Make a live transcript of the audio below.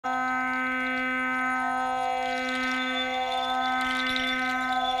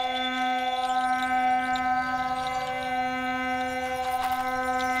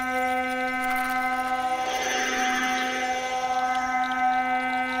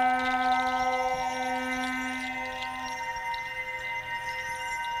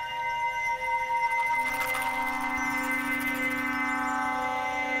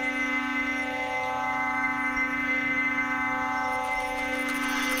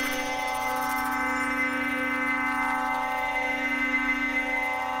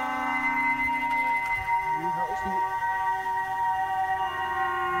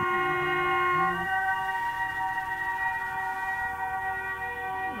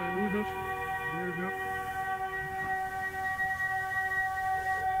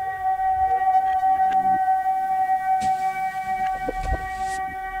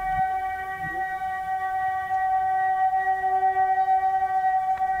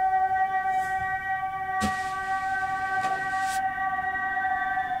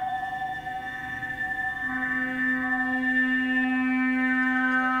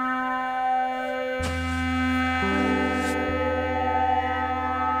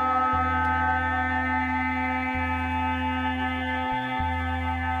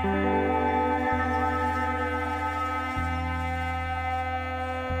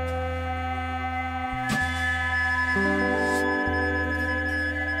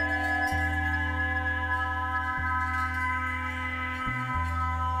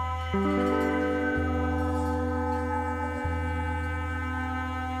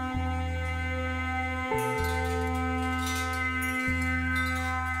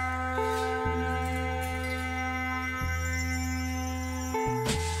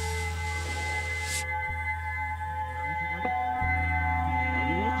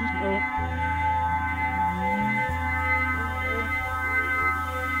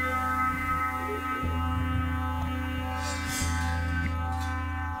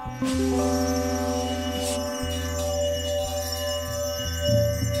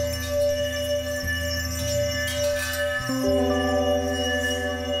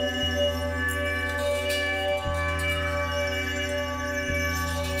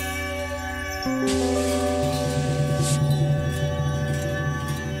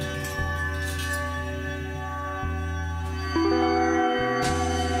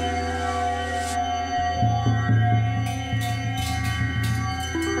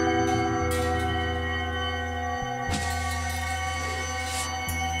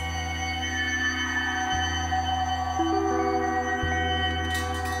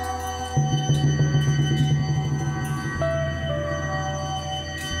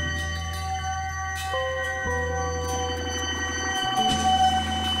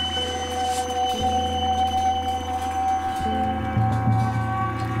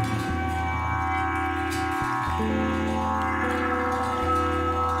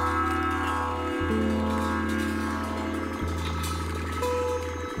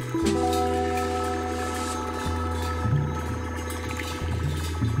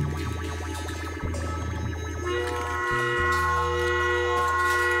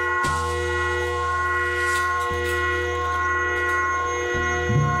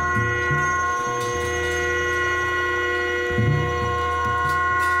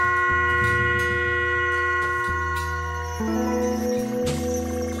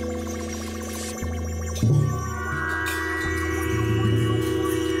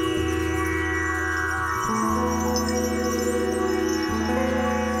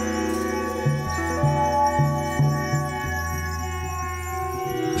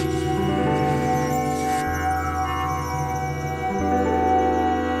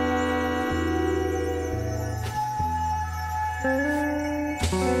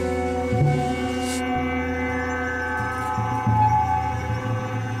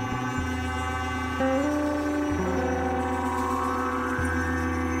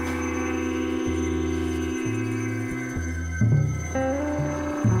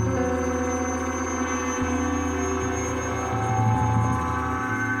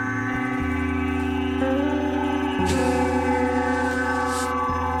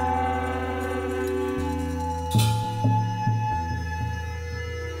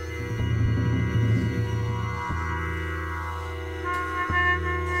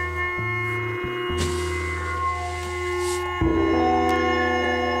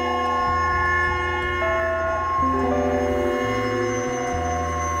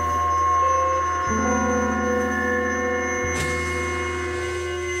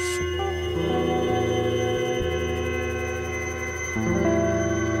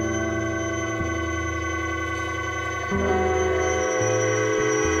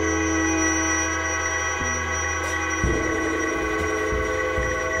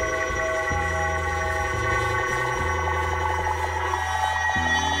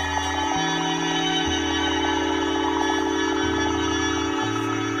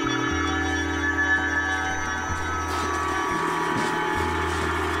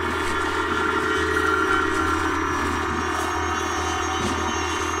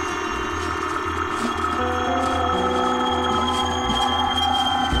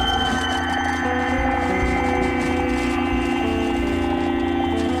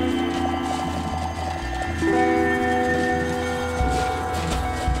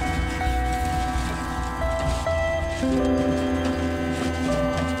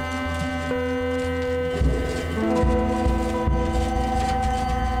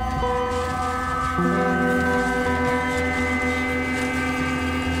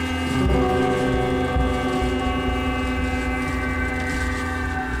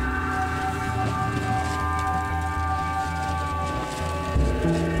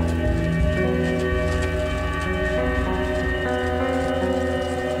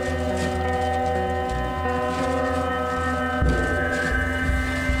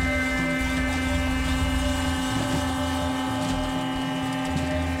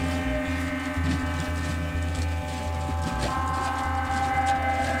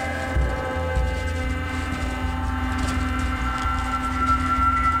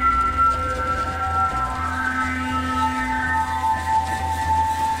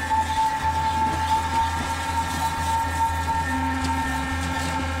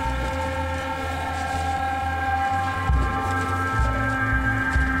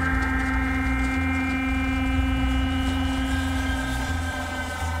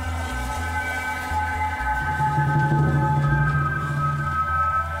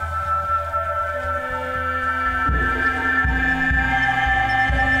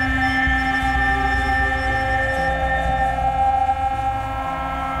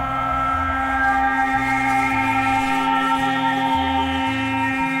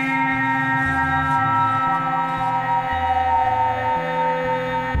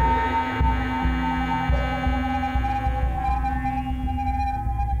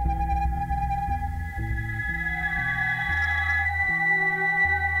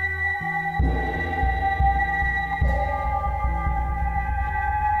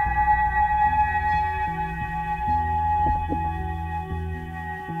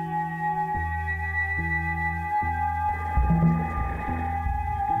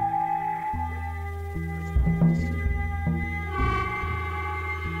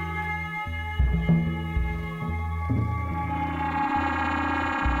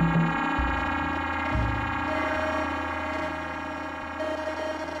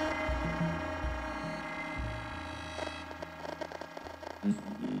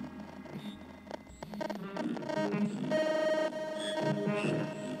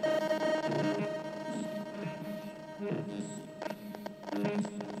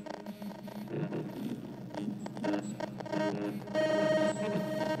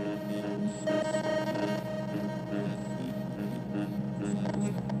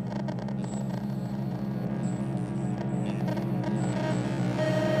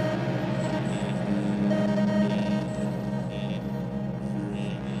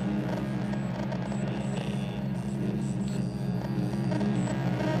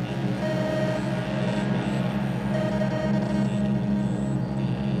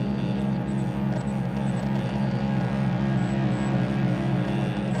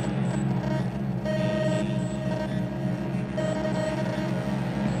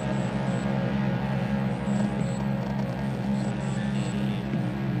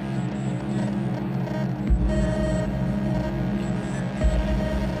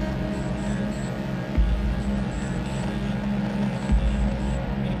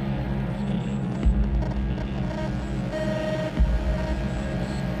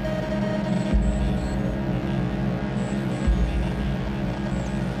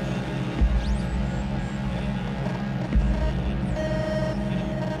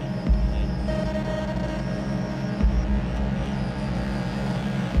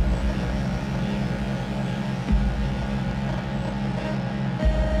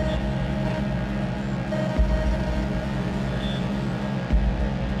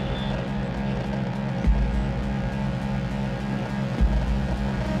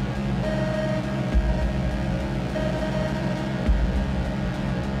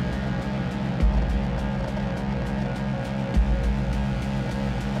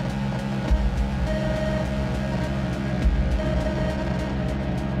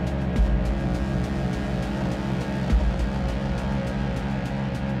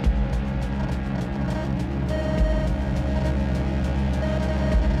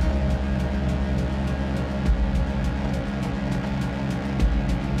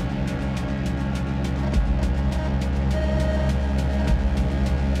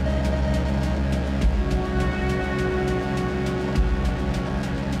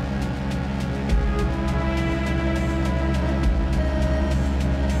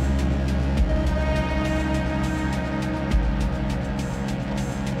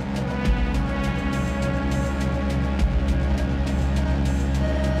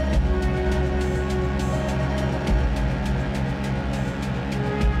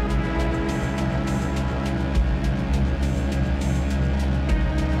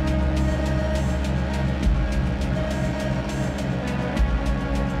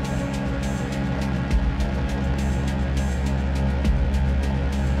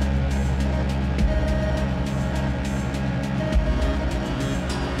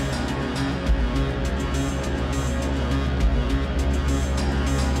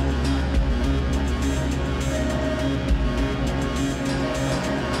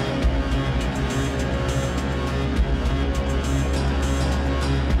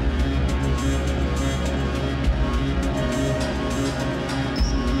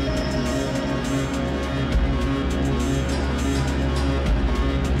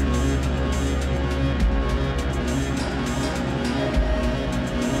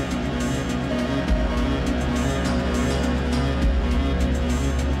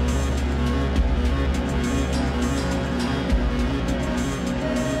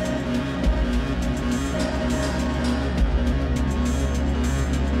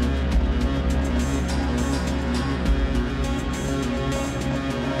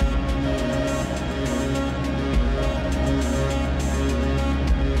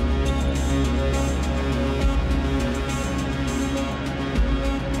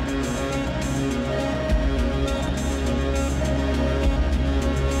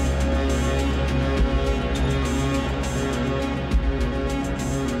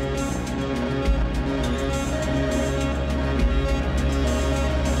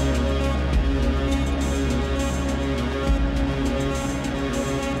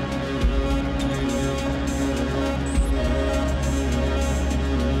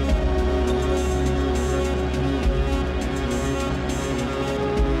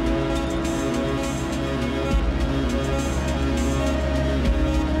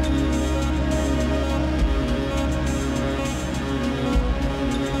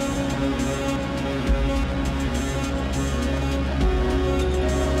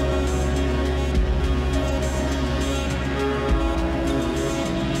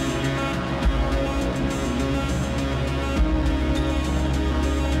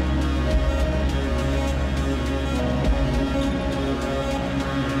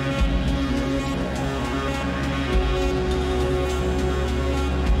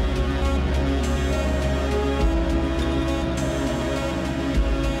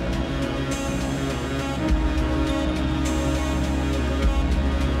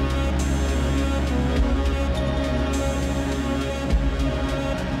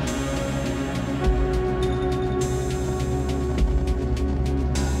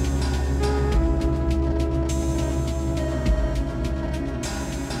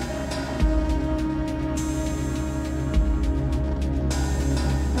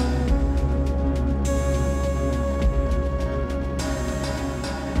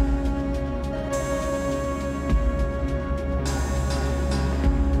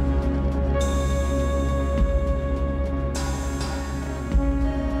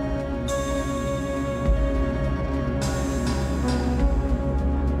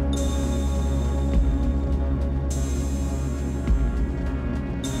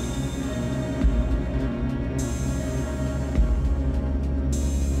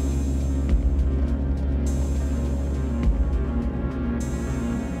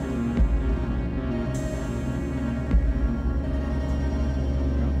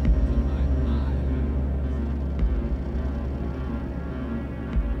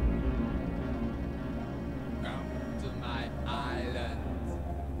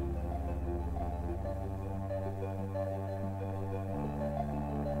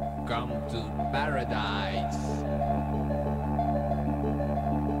Come to paradise.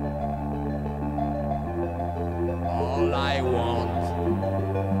 All I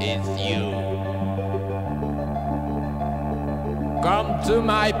want is you. Come to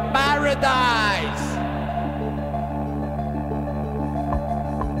my paradise.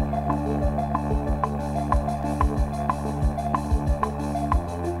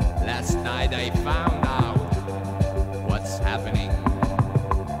 Last night I found out what's happening.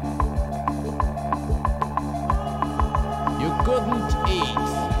 You couldn't eat.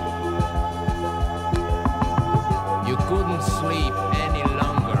 You couldn't sleep any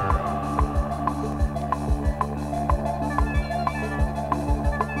longer.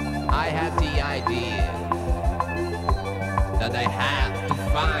 I had the idea that I had to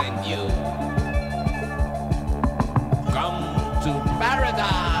find you. Come to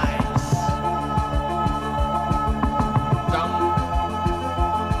paradise. Come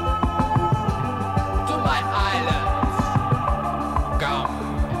to my islands. Come.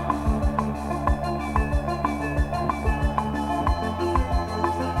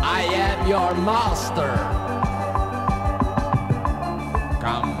 I am your master.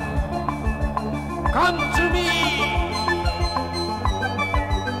 Come. Come to me.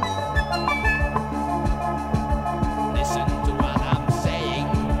 Listen to what I'm saying.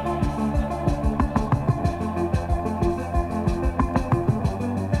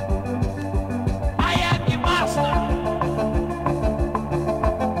 I am your master.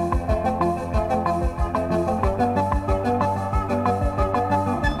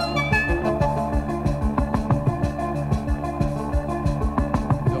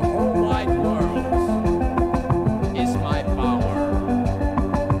 The whole wide world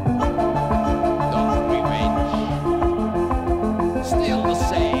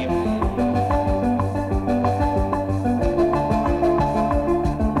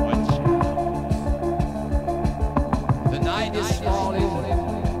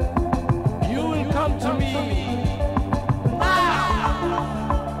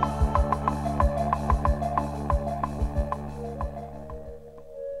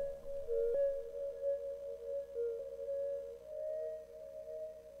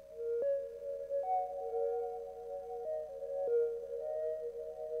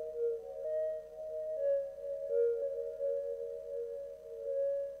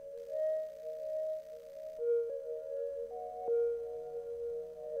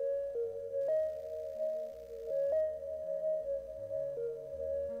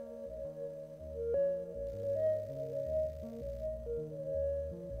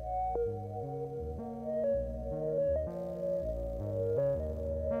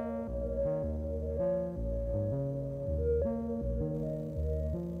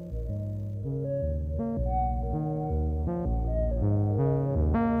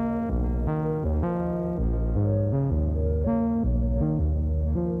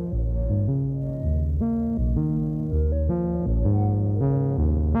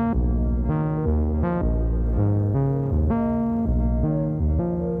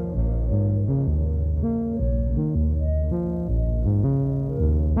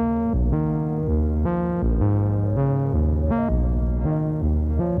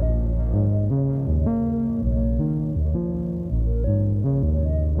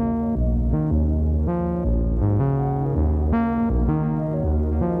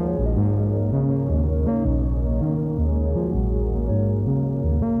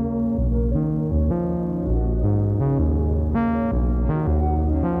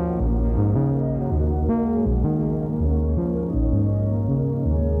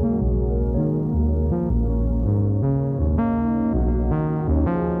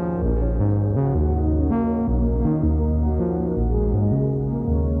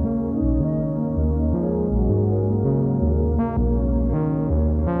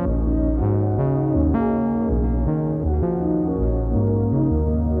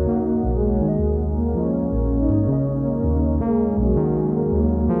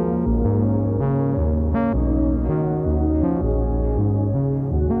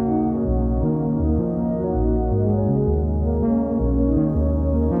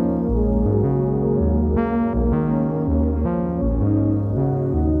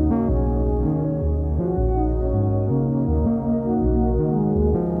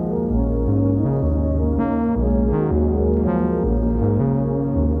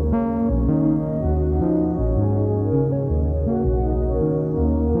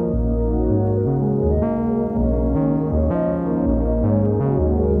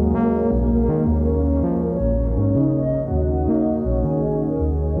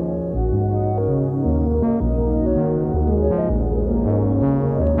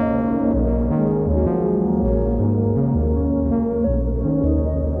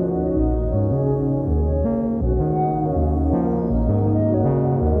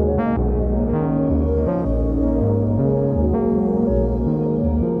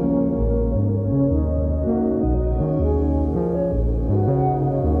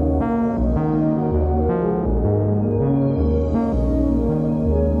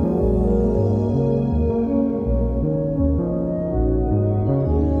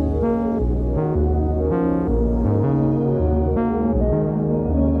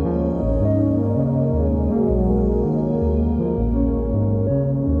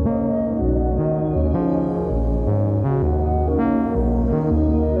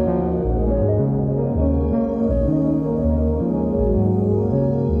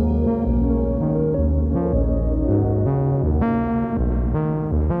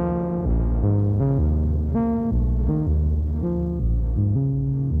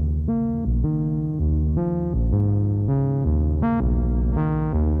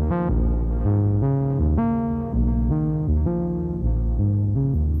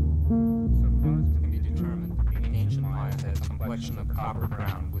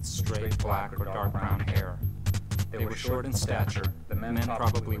 1 with straight black or dark brown hair. They were short in stature. The men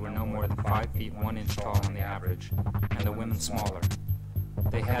probably were no more than 5 feet 1 inch tall on the average, and the women smaller.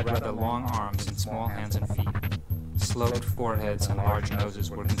 They had rather long arms and small hands and feet. Sloped foreheads and large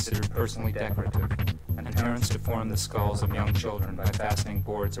noses were considered personally decorative, and parents deformed the skulls of young children by fastening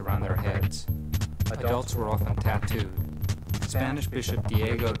boards around their heads. Adults were often tattooed. Spanish Bishop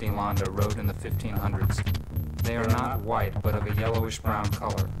Diego de Landa wrote in the 1500s, "They are not white, but of a yellowish-brown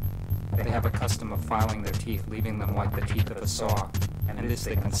color. They have a custom of filing their teeth, leaving them like the teeth of a saw, and this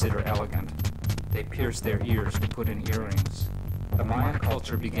they consider elegant. They pierce their ears to put in earrings." The Mayan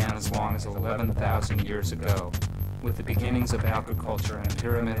culture began as long as 11,000 years ago, with the beginnings of agriculture and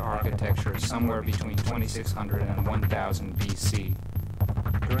pyramid architecture somewhere between 2600 and 1000 BC.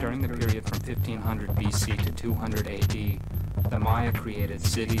 During the period from 1500 BC to 200 AD, the Maya created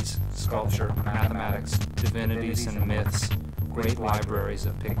cities, sculpture, mathematics, divinities and myths, great libraries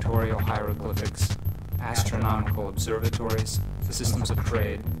of pictorial hieroglyphics, astronomical observatories, systems of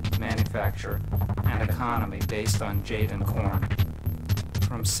trade, manufacture, and economy based on jade and corn.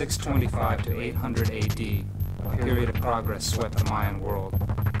 From 625 to 800 AD, a period of progress swept the Mayan world,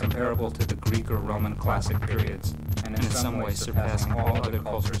 comparable to the Greek or Roman classic periods, and in some ways surpassing all other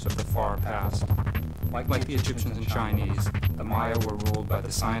cultures of the far past. Like the Egyptians and Chinese, the Maya were ruled by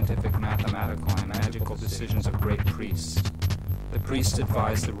the scientific, mathematical, and magical decisions of great priests. The priests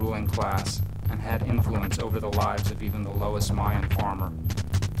advised the ruling class and had influence over the lives of even the lowest Mayan farmer.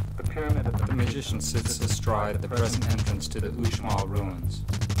 The pyramid of the magician sits astride the present entrance to the Uxmal ruins.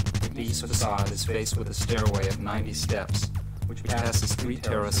 The east facade is faced with a stairway of 90 steps, which passes 3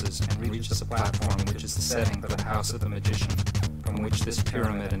 terraces and reaches a platform which is the setting for the house of the magician, from which this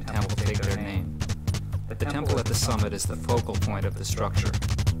pyramid and temple take their name. The temple at the summit is the focal point of the structure.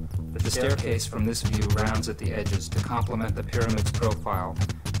 The staircase from this view rounds at the edges to complement the pyramid's profile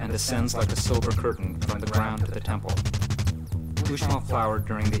and ascends like a silver curtain from the ground to the temple. Uxmal flowered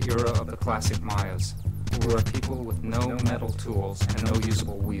during the era of the classic Mayas, who were a people with no metal tools and no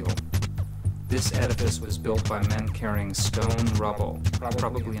usable wheel. This edifice was built by men carrying stone rubble,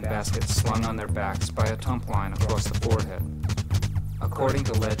 probably in baskets slung on their backs by a tump line across the forehead. According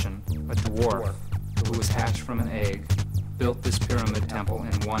to legend, a dwarf, who was hatched from an egg, built this pyramid temple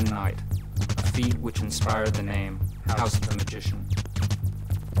in one night, a feat which inspired the name House of the Magician.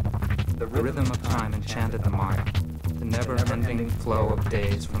 The rhythm of time enchanted the Maya. The never-ending flow of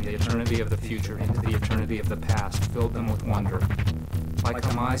days from the eternity of the future into the eternity of the past filled them with wonder. Like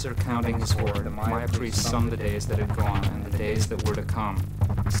a miser counting his hoard, the Maya priests summed the days that had gone and the days that were to come,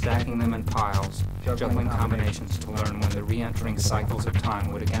 stacking them in piles, juggling combinations to learn when the re-entering cycles of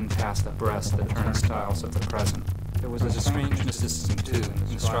time would again pass abreast the turnstiles of the present. There was a strange mysticism, too,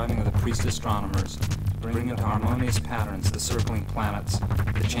 in the striving of the priest astronomers to bring into harmonious patterns the circling planets,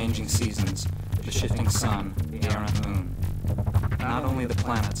 the changing seasons, the shifting sun, the errant moon. Not only the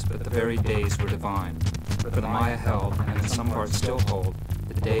planets, but the very days were divine. For the Maya held, and in some parts still hold,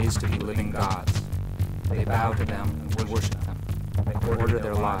 the days to be living gods. They bow to them and worship them. They order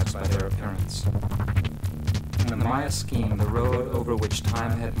their lives by their appearance. In the Maya scheme, the road over which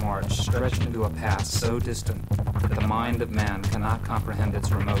time had marched stretched into a past so distant that the mind of man cannot comprehend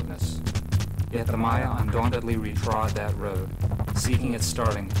its remoteness. Yet the Maya undauntedly retrod that road, seeking its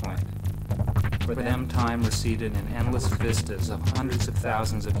starting point. For them, time receded in endless vistas of hundreds of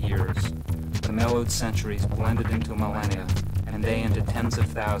thousands of years. The mellowed centuries blended into millennia, and they into tens of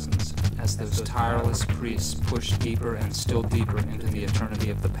thousands, as those tireless priests pushed deeper and still deeper into the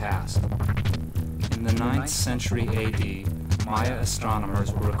eternity of the past. In the 9th century AD, Maya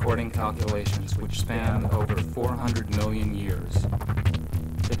astronomers were recording calculations which spanned over 400 million years.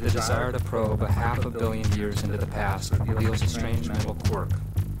 The desire to probe 500 million years into the past reveals a strange mental quirk.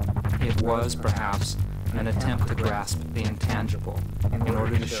 It was, perhaps, an attempt to grasp the intangible in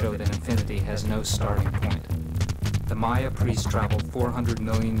order to show that infinity has no starting point. The Maya priest traveled 400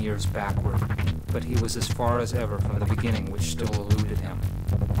 million years backward, but he was as far as ever from the beginning which still eluded him.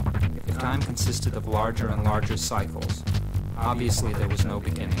 If time consisted of larger and larger cycles, obviously there was no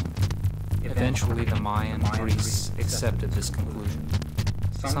beginning. Eventually the Mayan priests accepted this conclusion.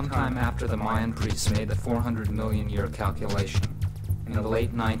 Sometime after the Mayan priests made the 400 million year calculation, in the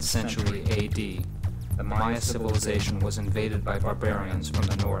late 9th century AD, the Maya civilization was invaded by barbarians from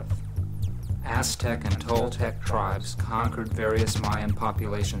the north. Aztec and Toltec tribes conquered various Mayan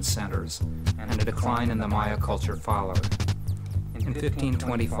population centers, and a decline in the Maya culture followed. In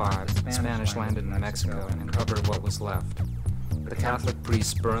 1525, the Spanish landed in Mexico and covered what was left. The Catholic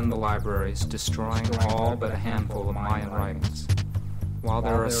priests burned the libraries, destroying all but a handful of Mayan writings. While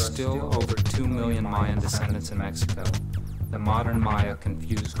there are still over 2 million Mayan descendants in Mexico, the modern Maya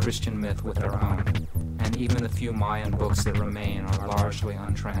confuse Christian myth with their own, and even the few Mayan books that remain are largely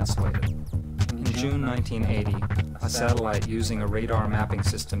untranslated. In June 1980, a satellite using a radar mapping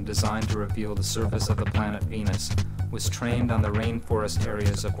system designed to reveal the surface of the planet Venus was trained on the rainforest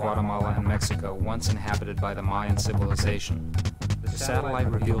areas of Guatemala and Mexico once inhabited by the Mayan civilization. The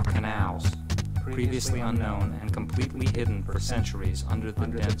satellite revealed canals, previously unknown and completely hidden for centuries under the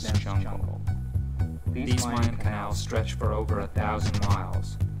dense jungle. These Mayan canals stretch for over 1,000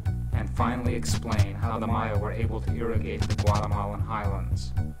 miles, and finally explain how the Maya were able to irrigate the Guatemalan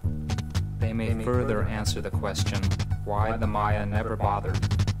highlands. They may further answer the question why the Maya never bothered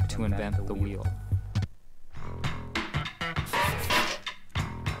to invent the wheel.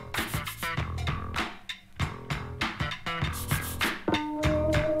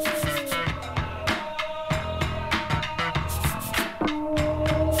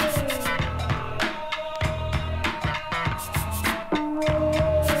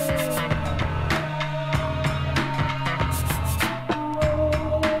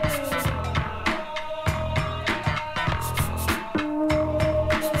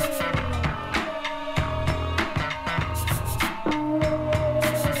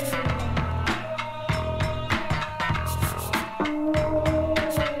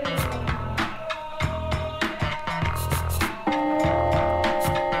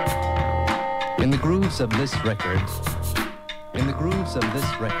 Of this record, in the grooves of this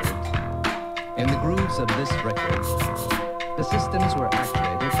record, in the grooves of this record, the systems were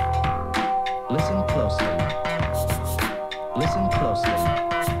activated. Listen closely. Listen closely.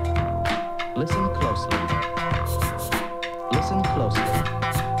 Listen closely. Listen closely.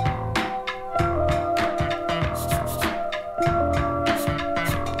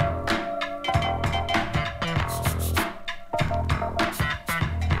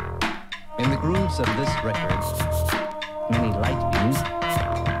 Of this record, many light beams.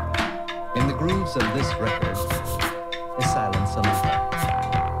 In the grooves of this record, a silent sonata.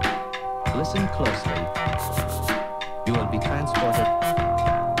 Listen closely. You will be transported.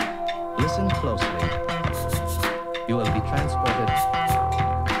 Listen closely. You will be transported.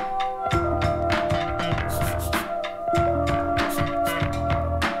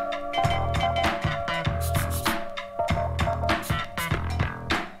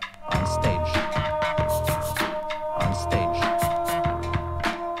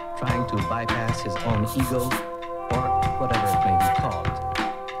 Ego, or whatever it may be called.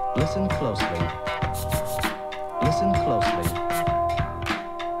 Listen closely. Listen closely.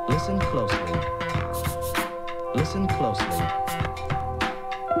 Listen closely. Listen closely.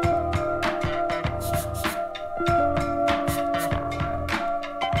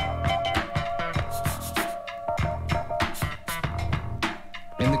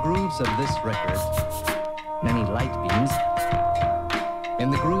 In the grooves of this record, many light beams. In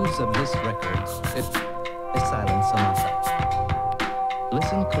the grooves of this record, it's a silent sonata.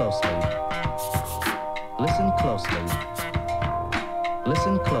 Listen closely. Listen closely.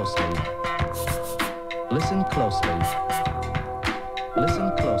 Listen closely. Listen closely.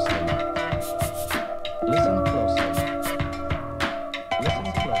 Listen closely. Listen closely.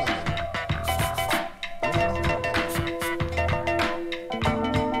 Listen closely.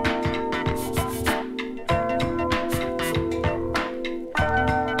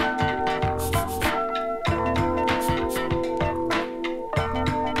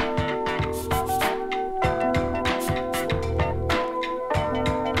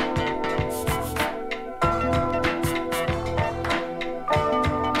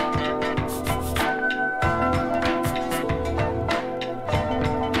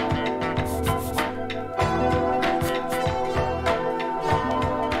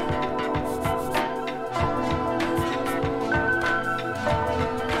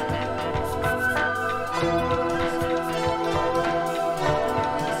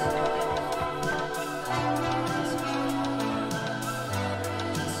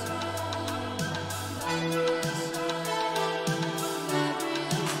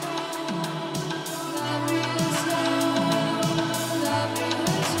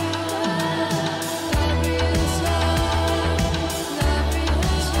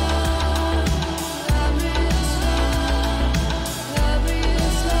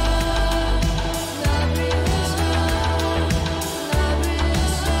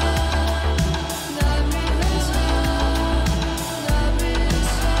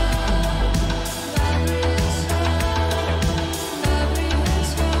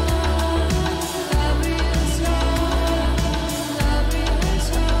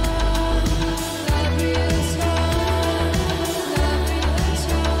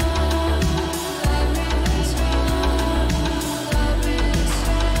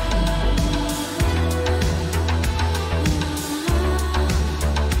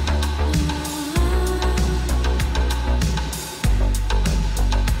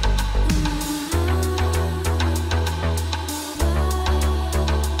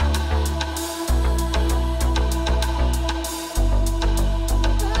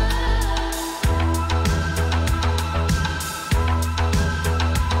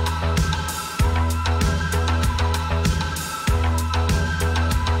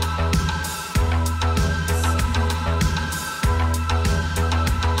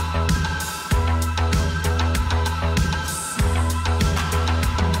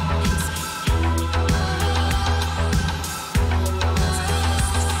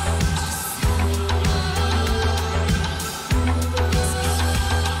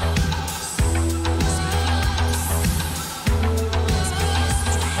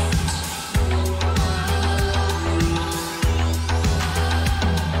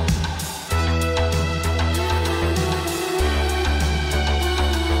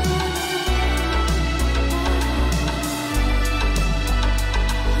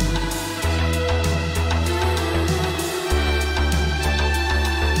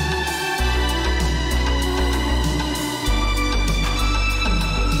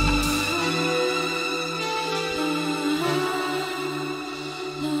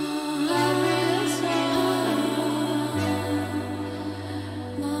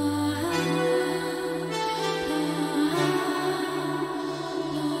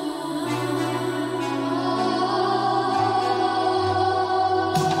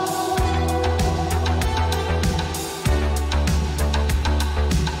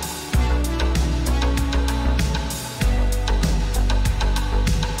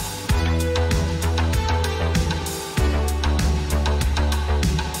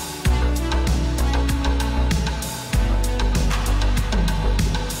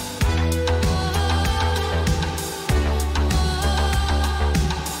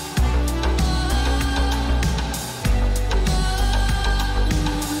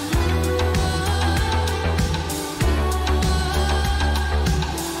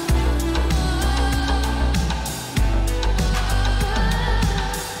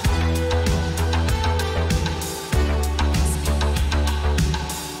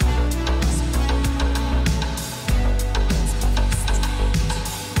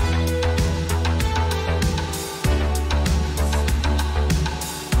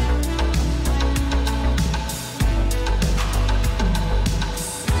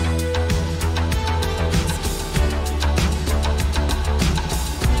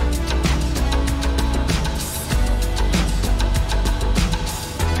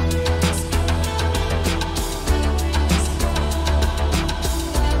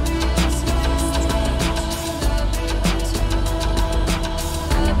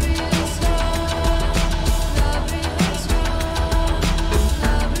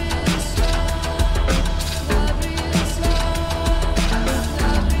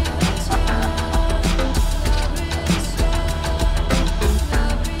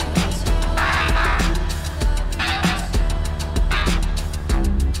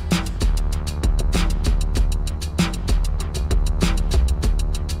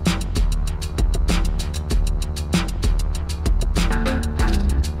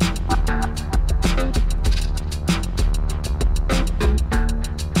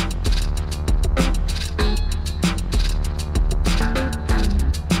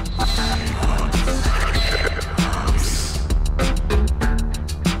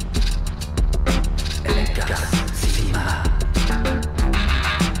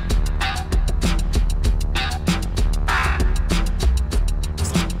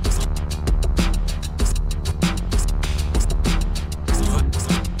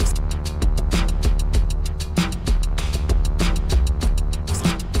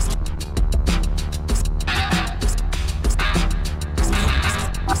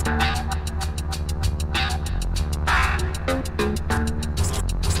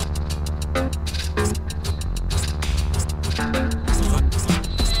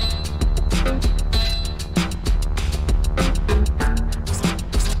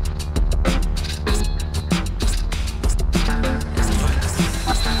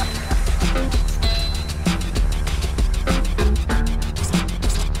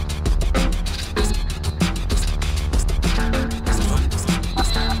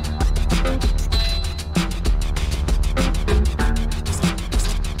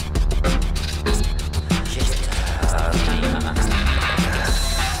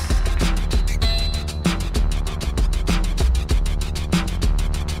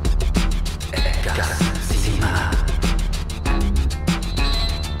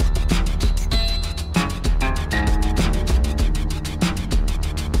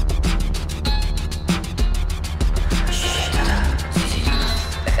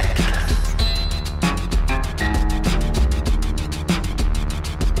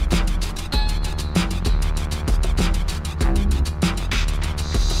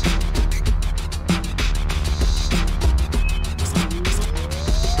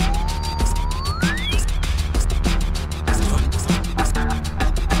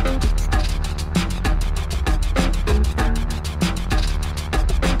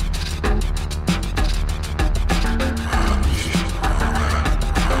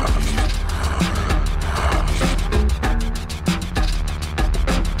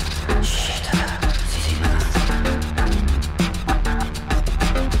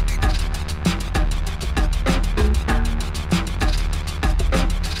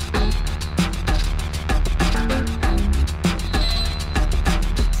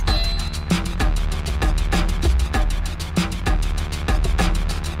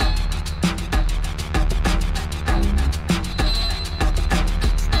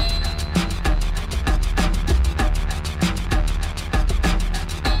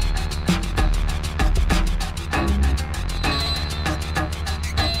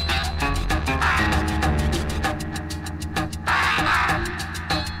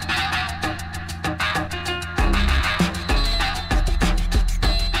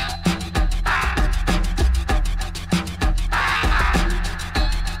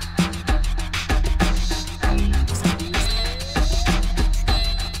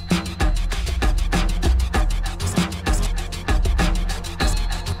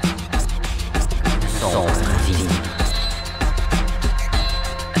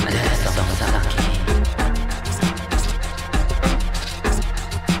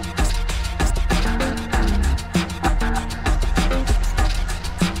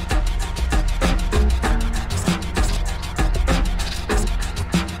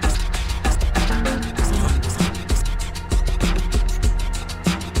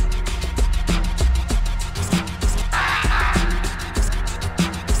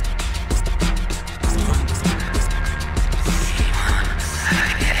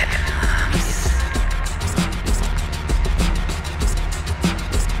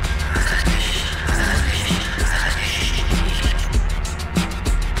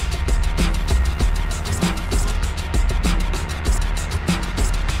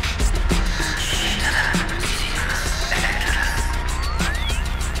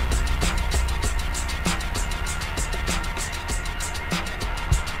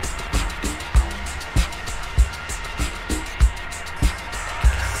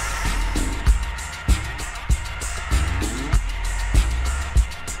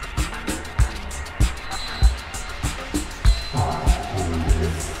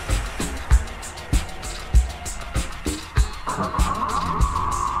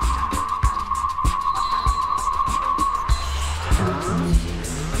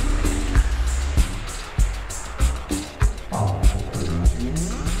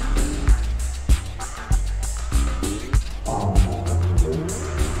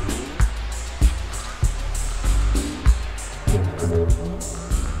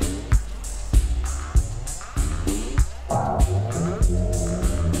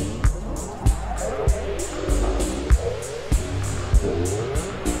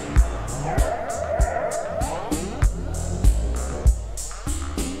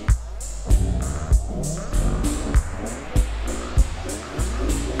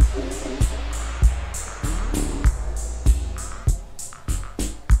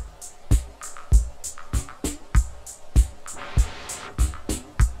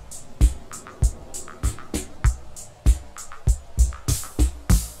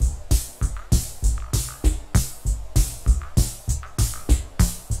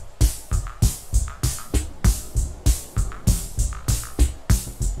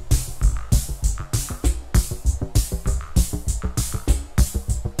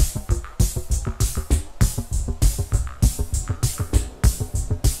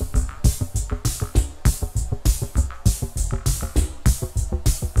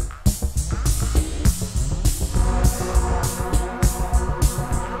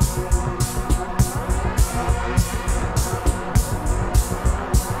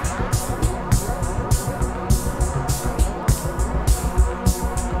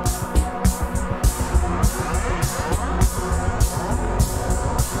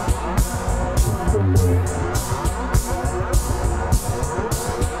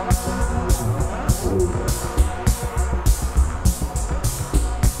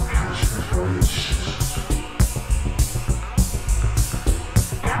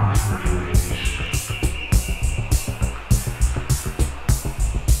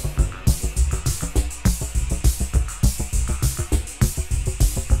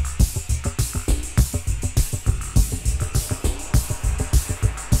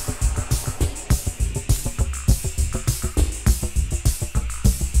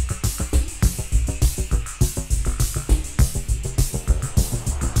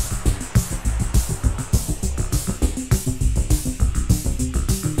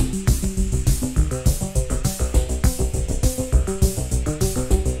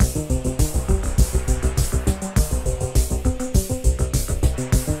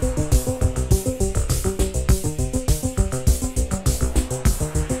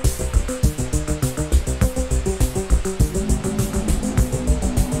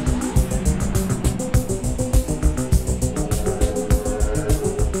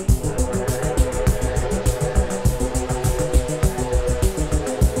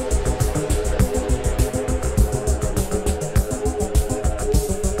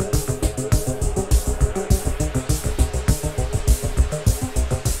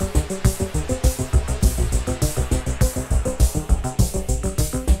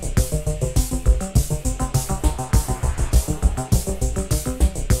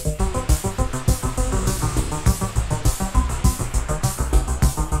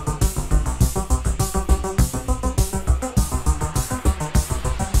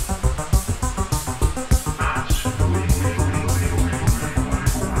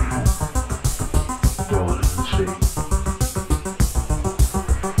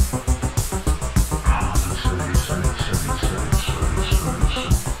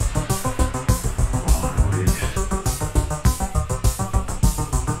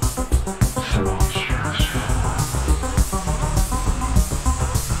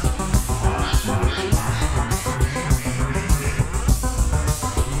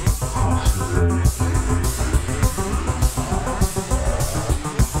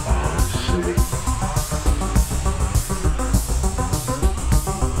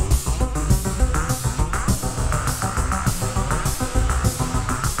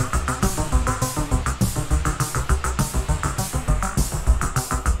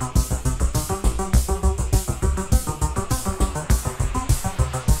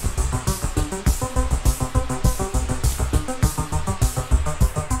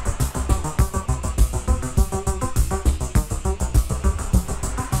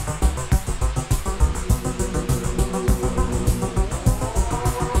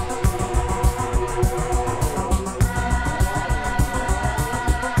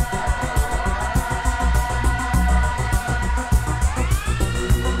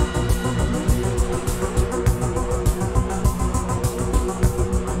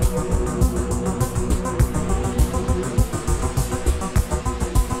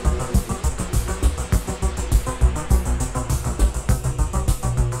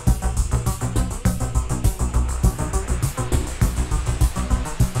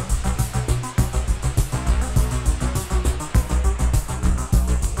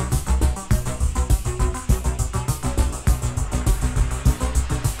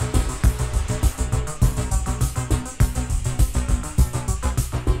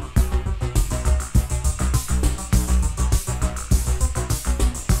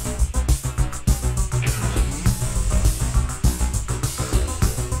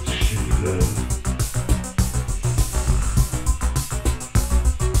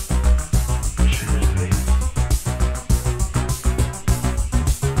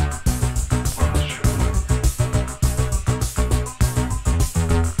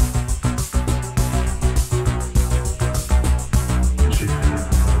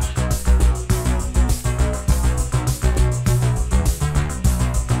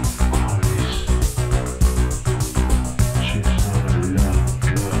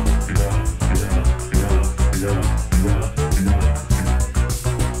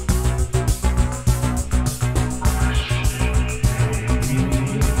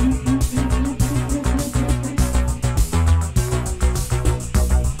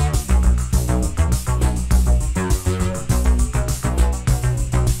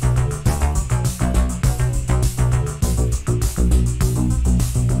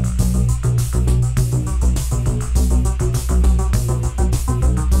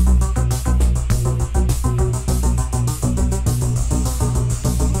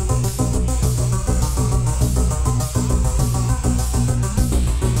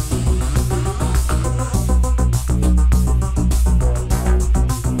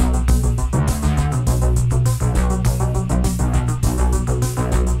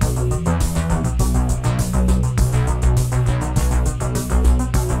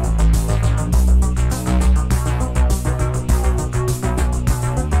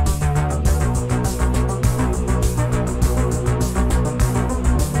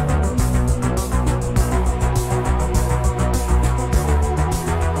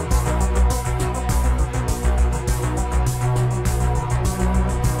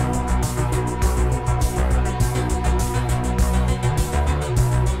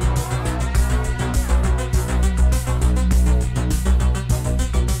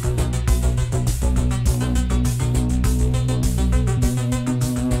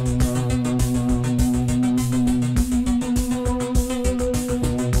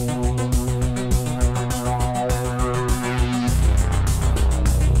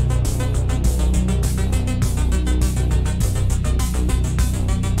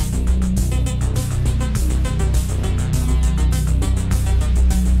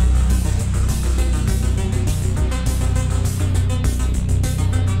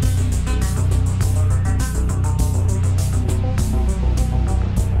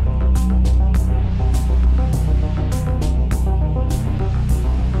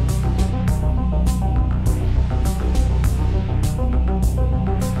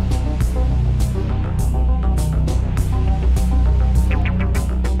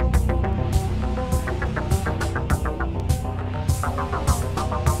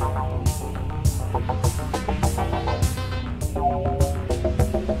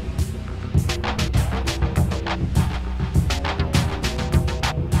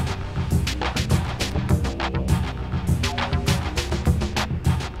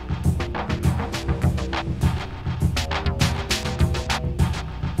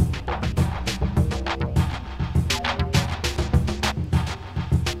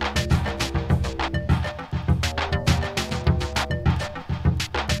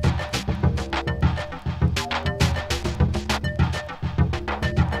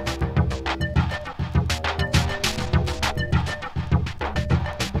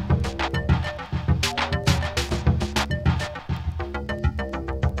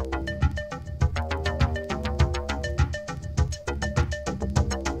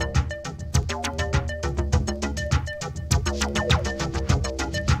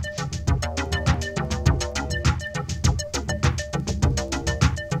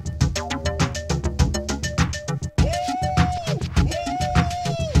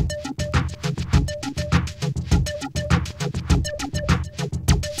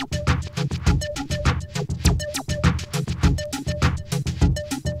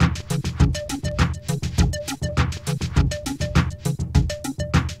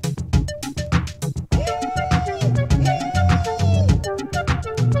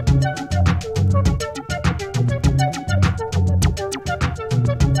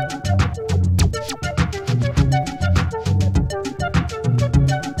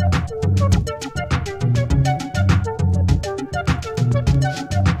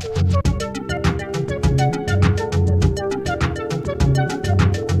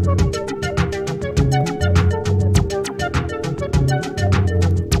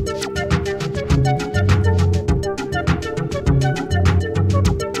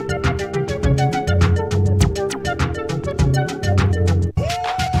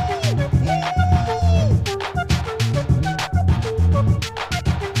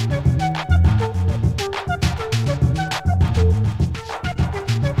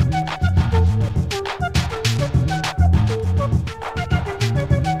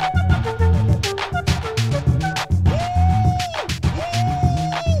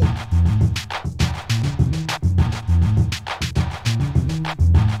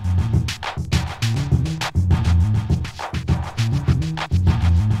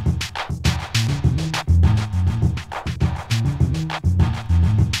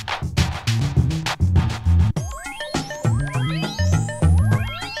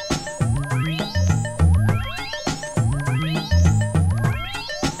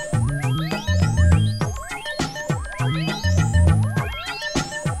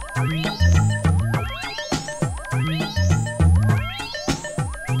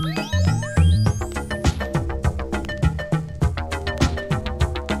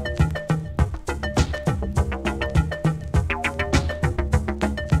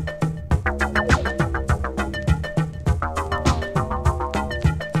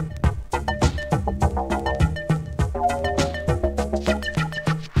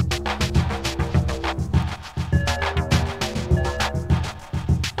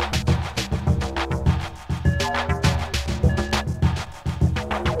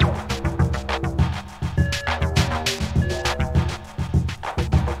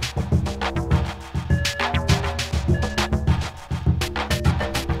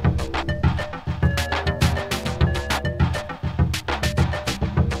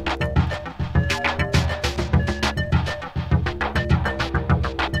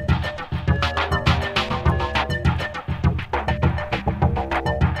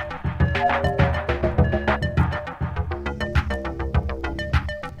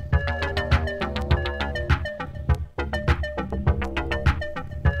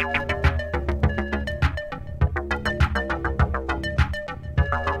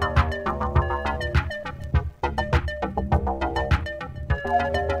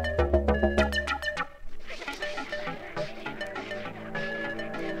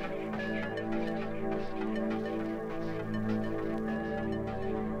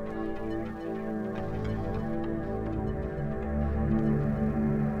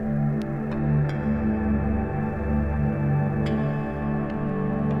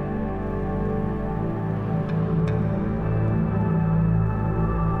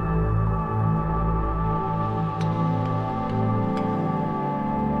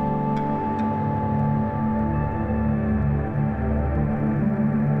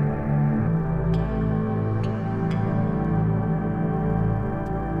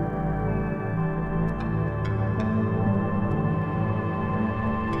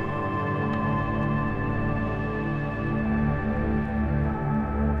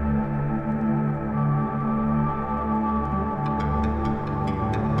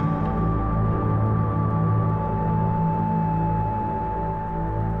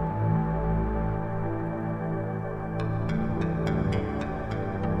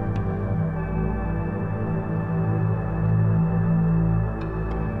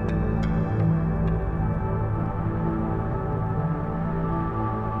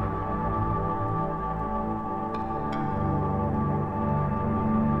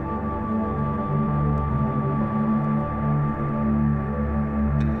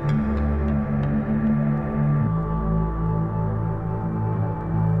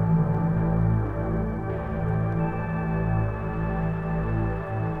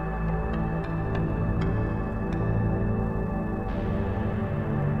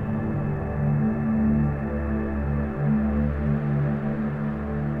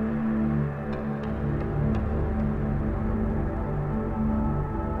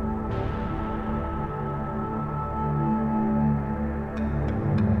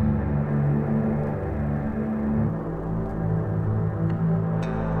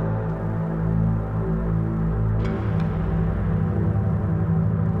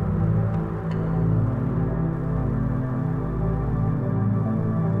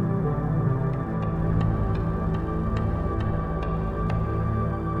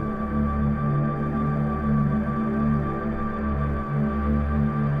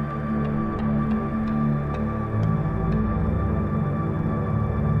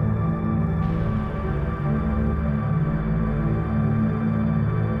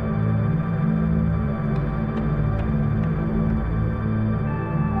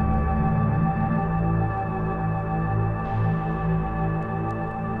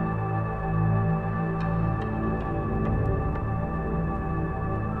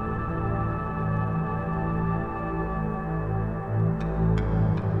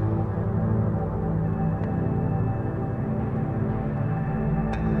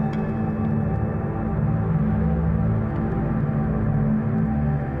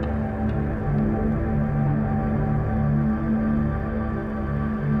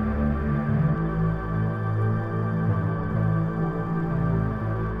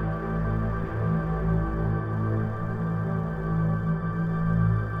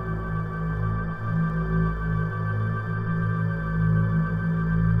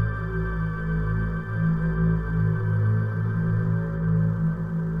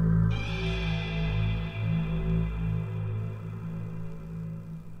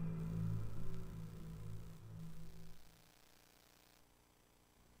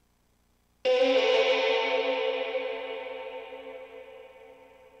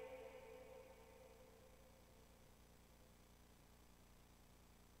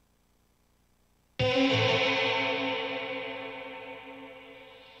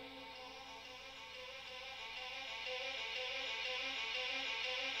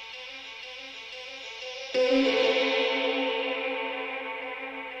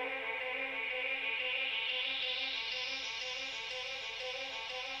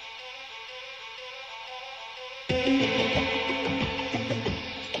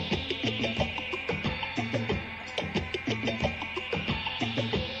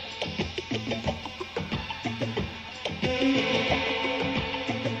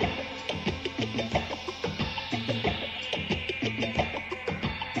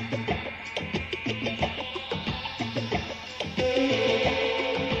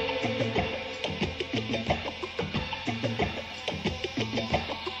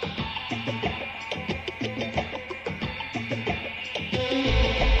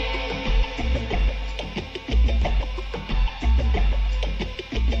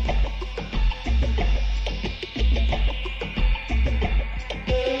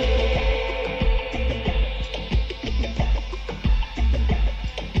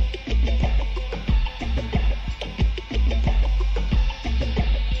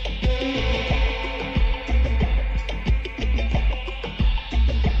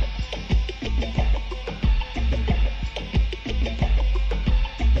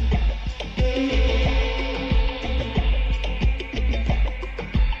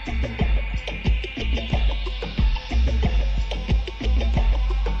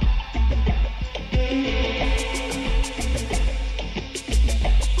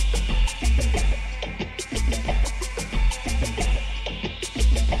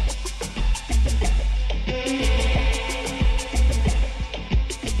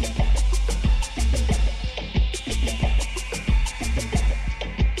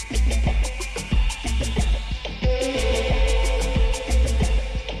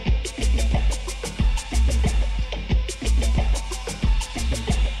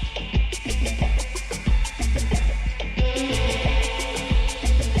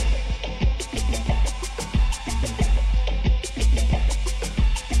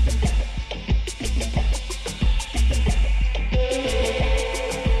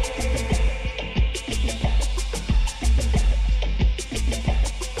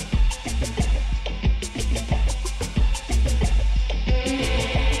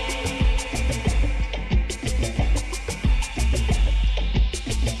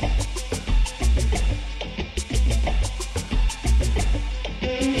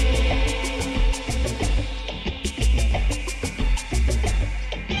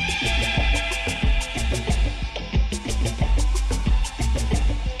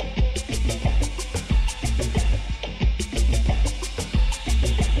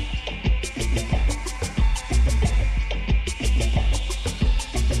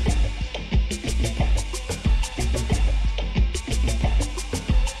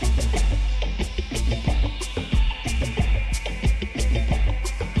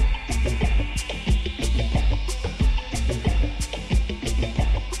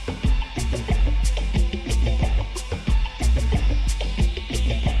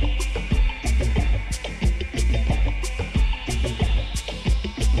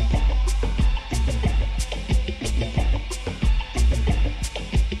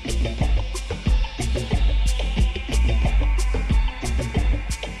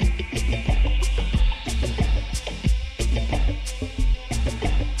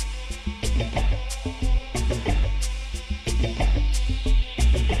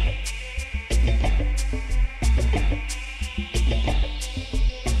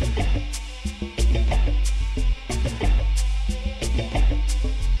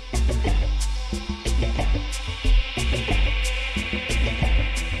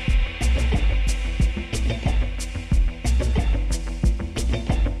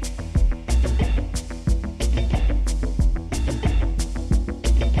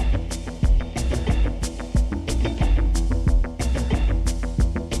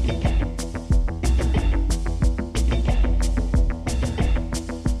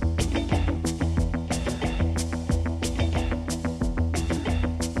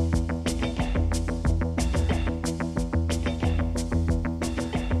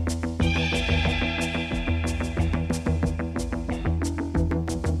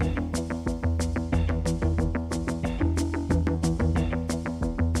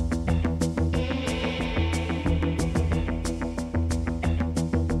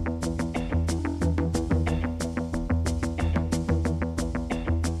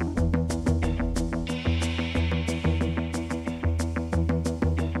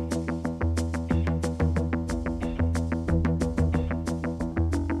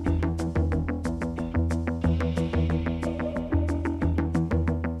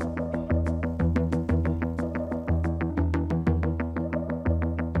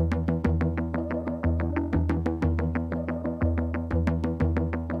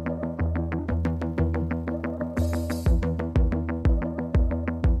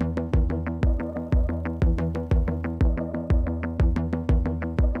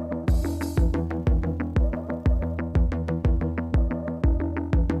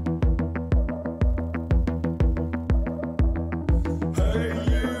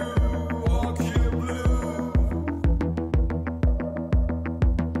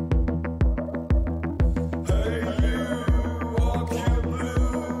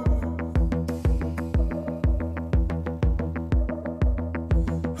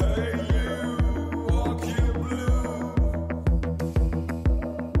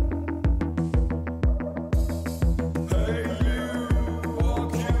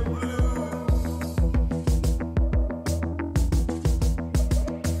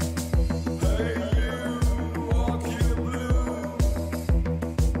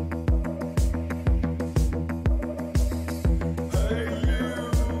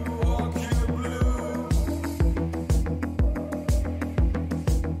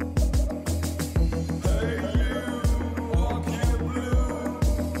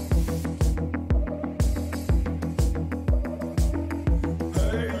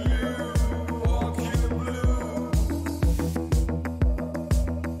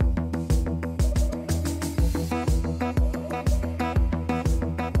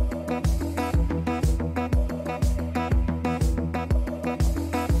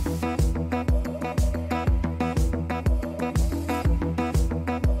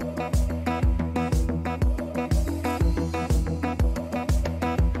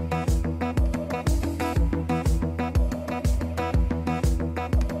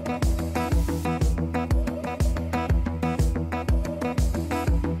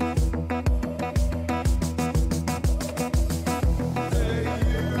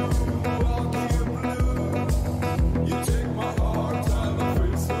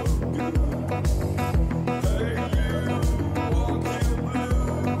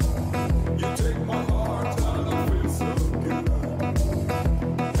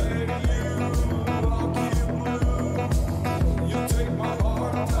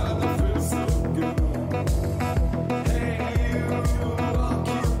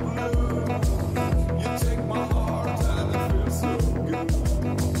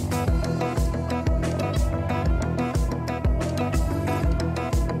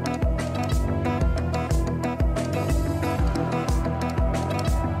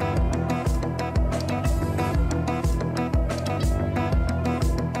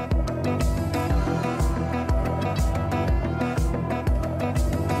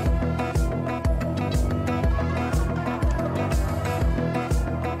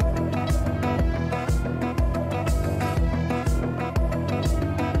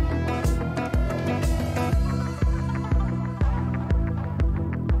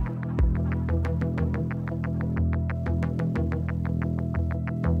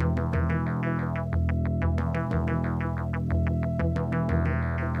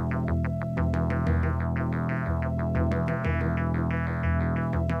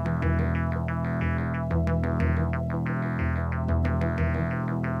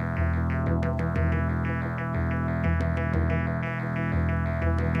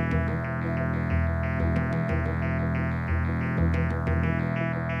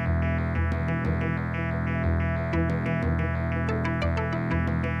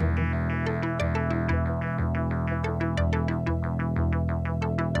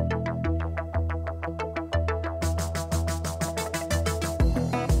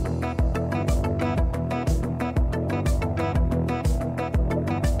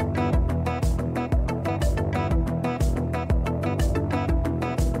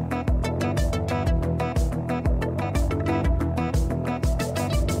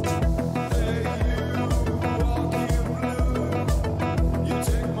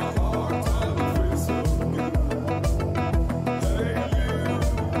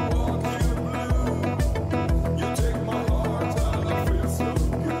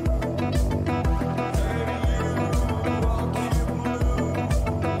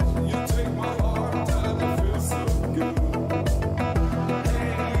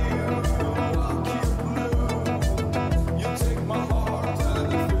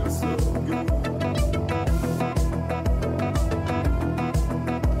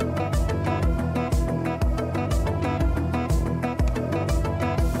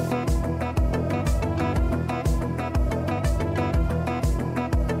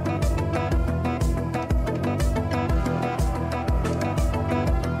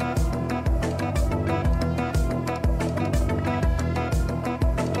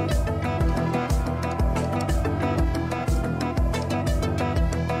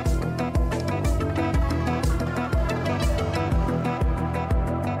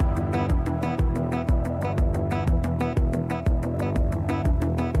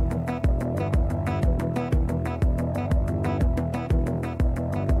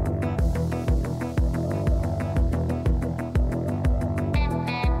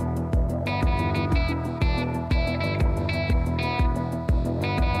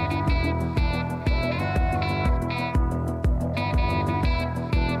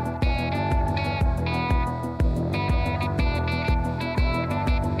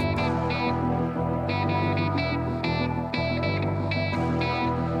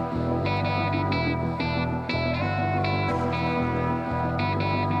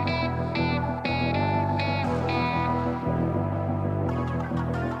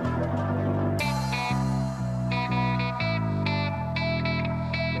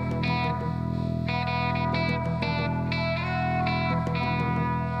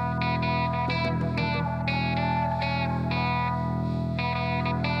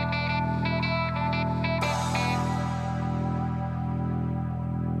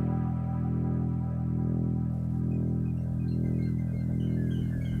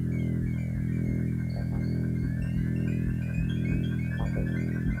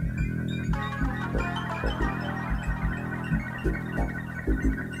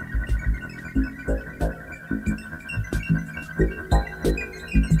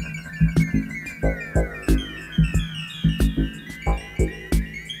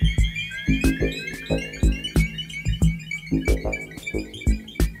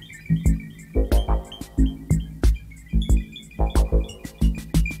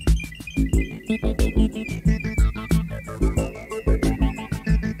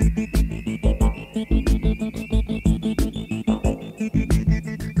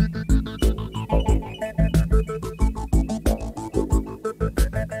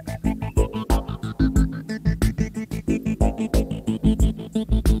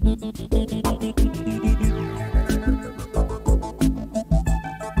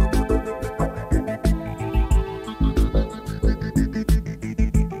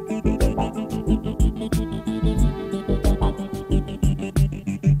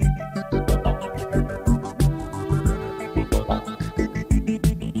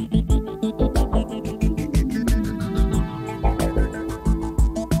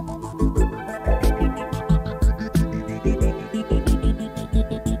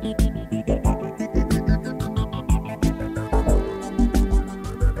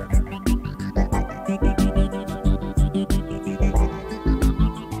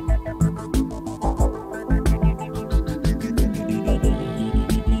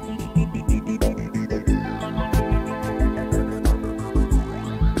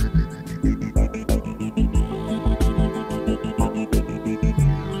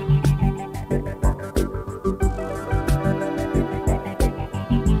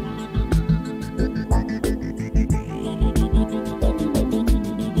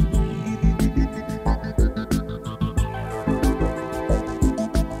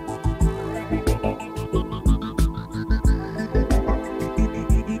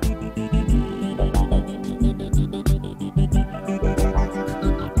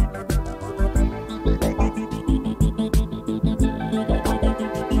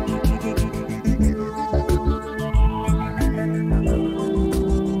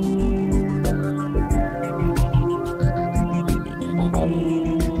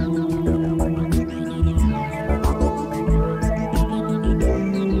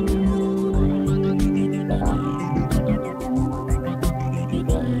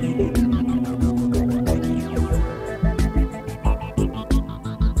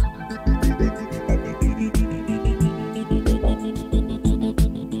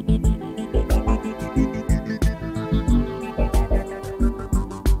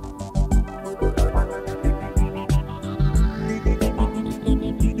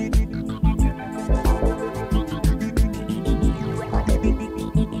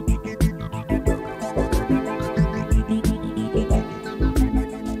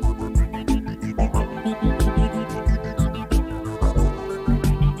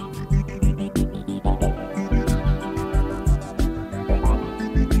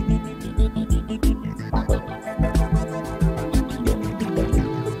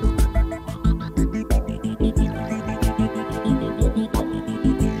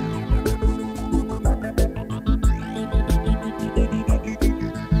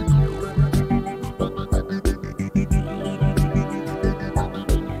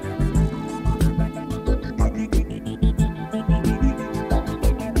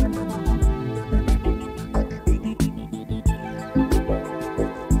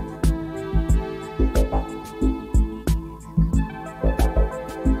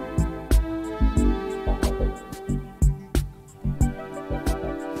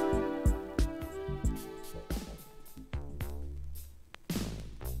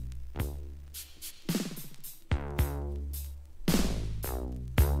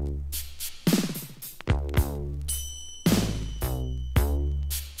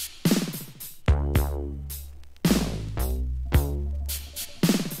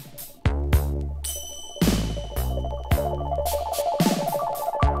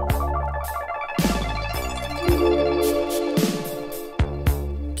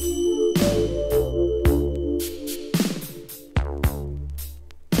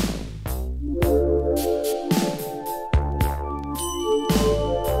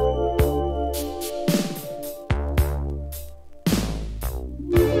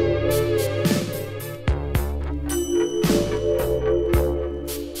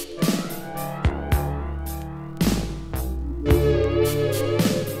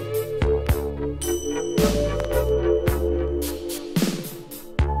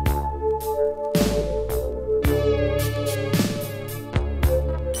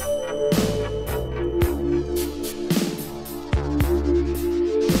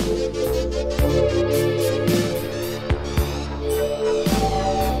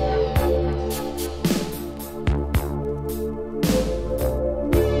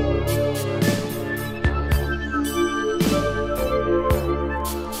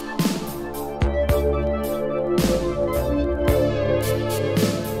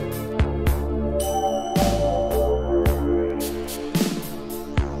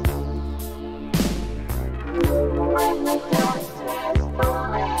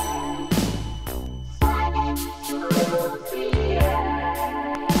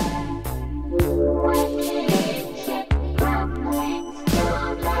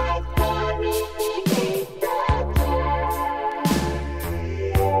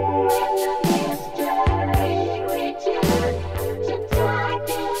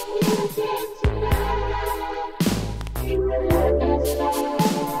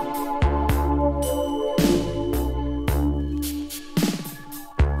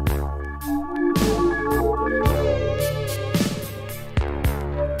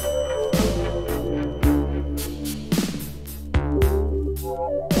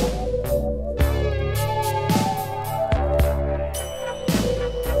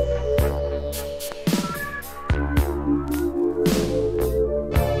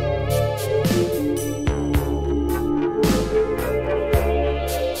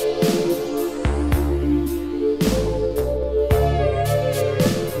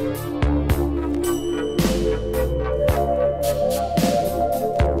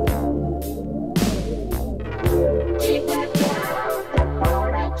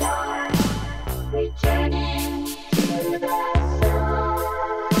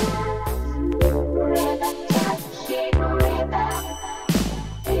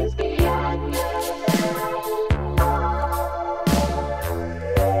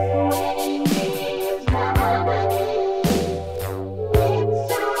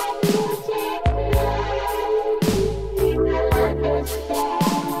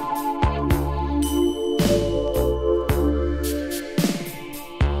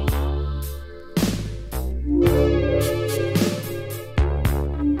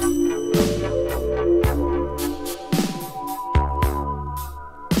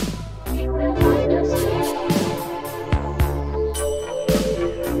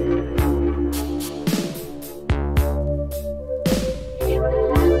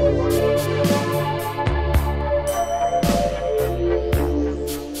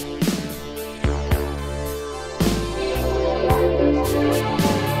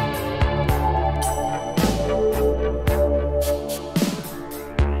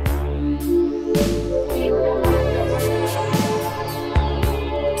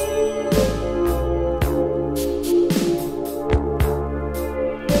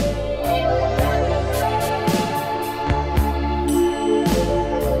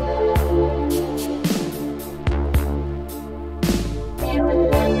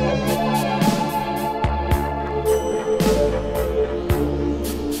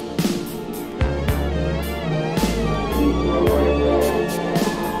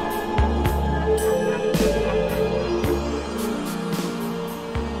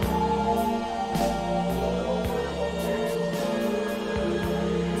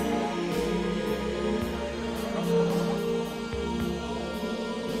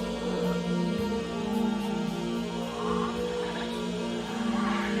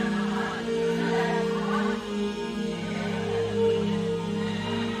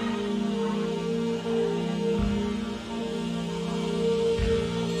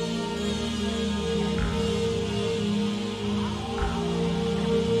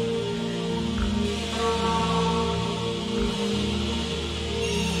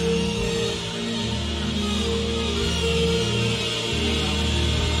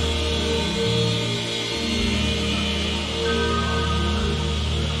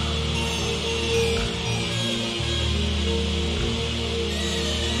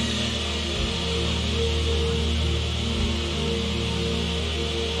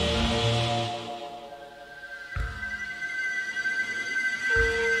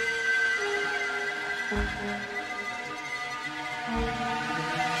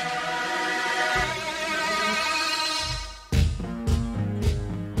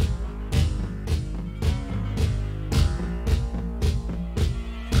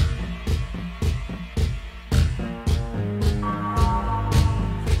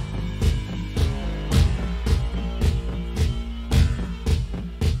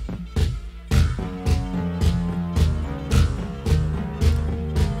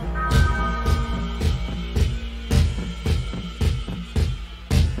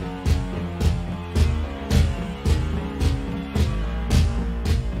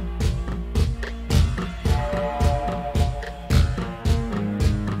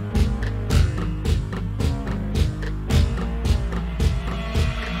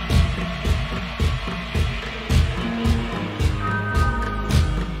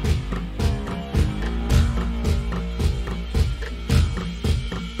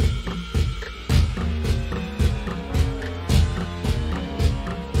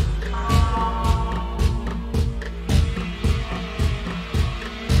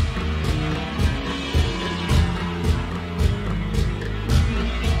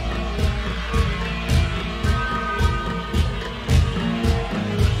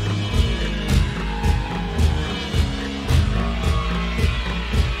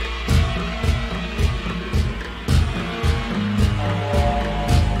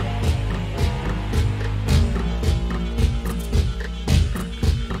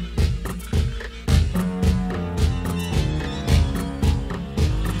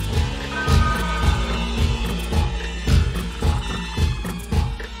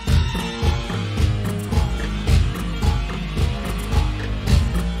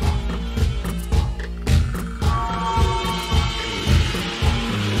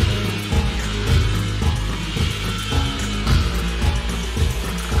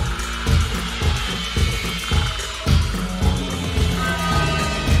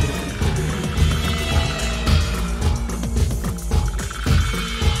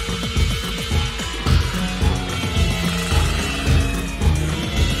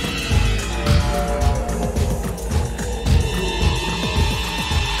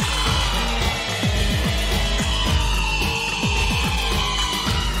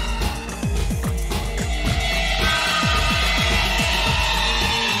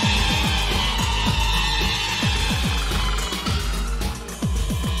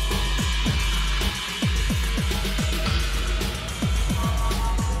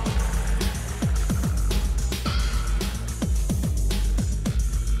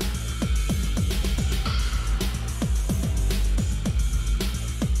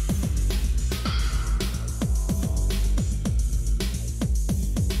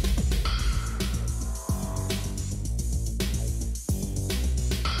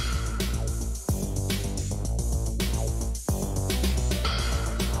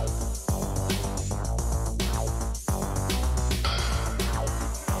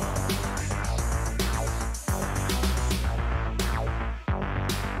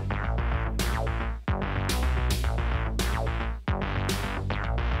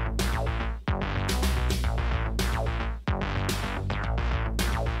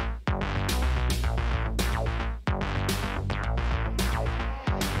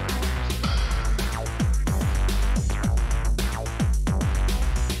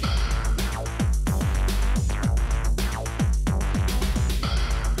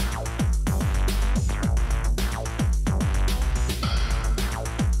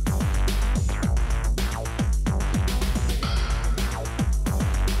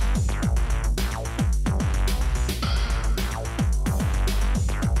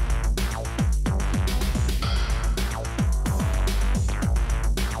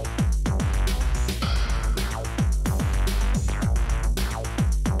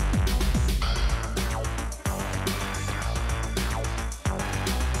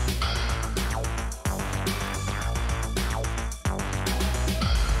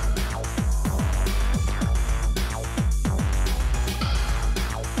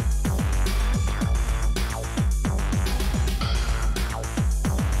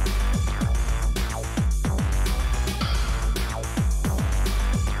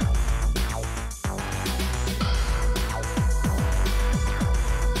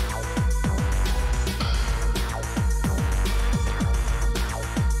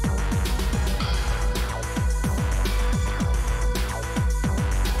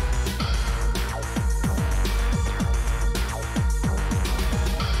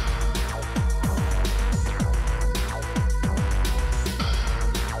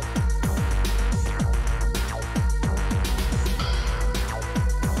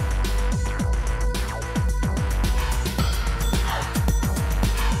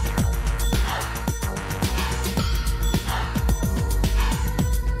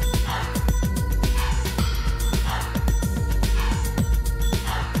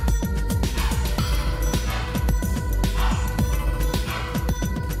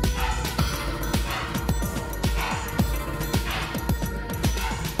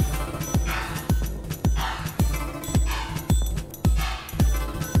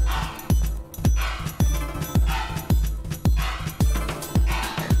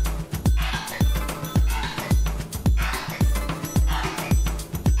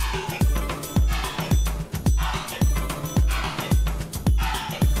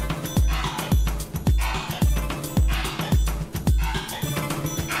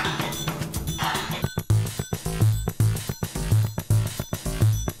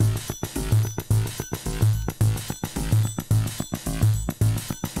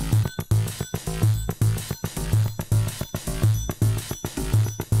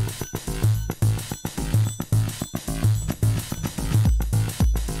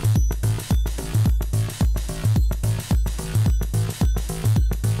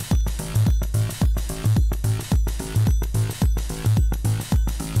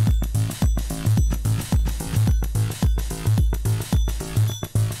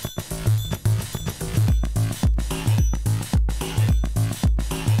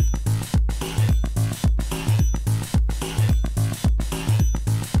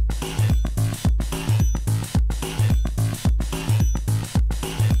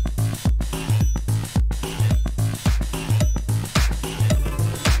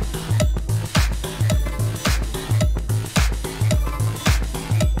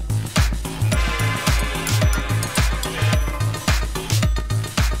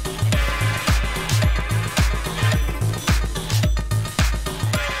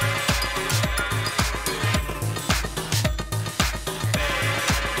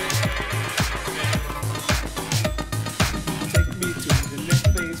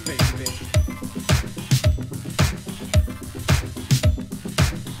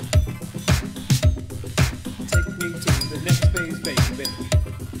 baby.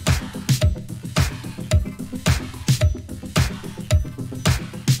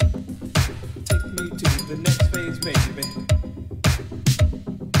 Take me to the next phase, baby.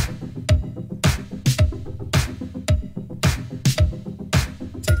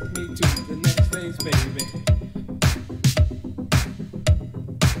 Take me to the next phase, baby.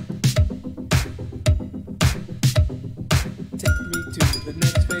 Take me to the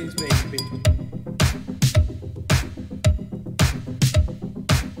next phase, baby.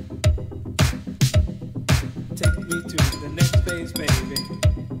 Take me to the next phase, baby.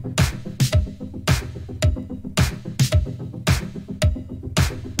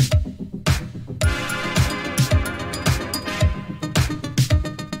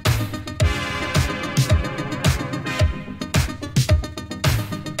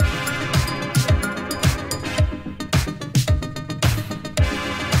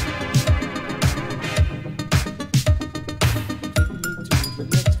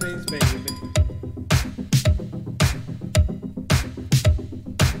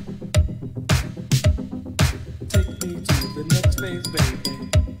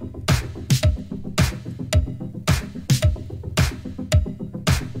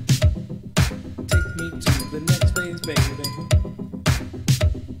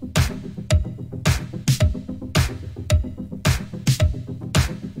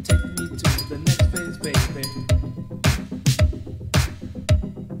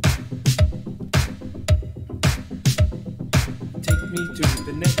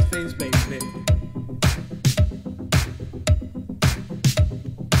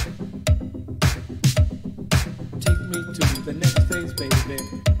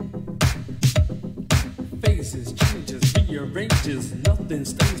 Nothing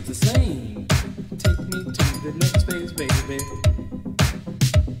stays the same. Take me to the next phase, baby.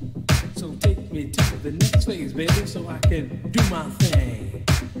 So take me to the next phase, baby, so I can do my thing.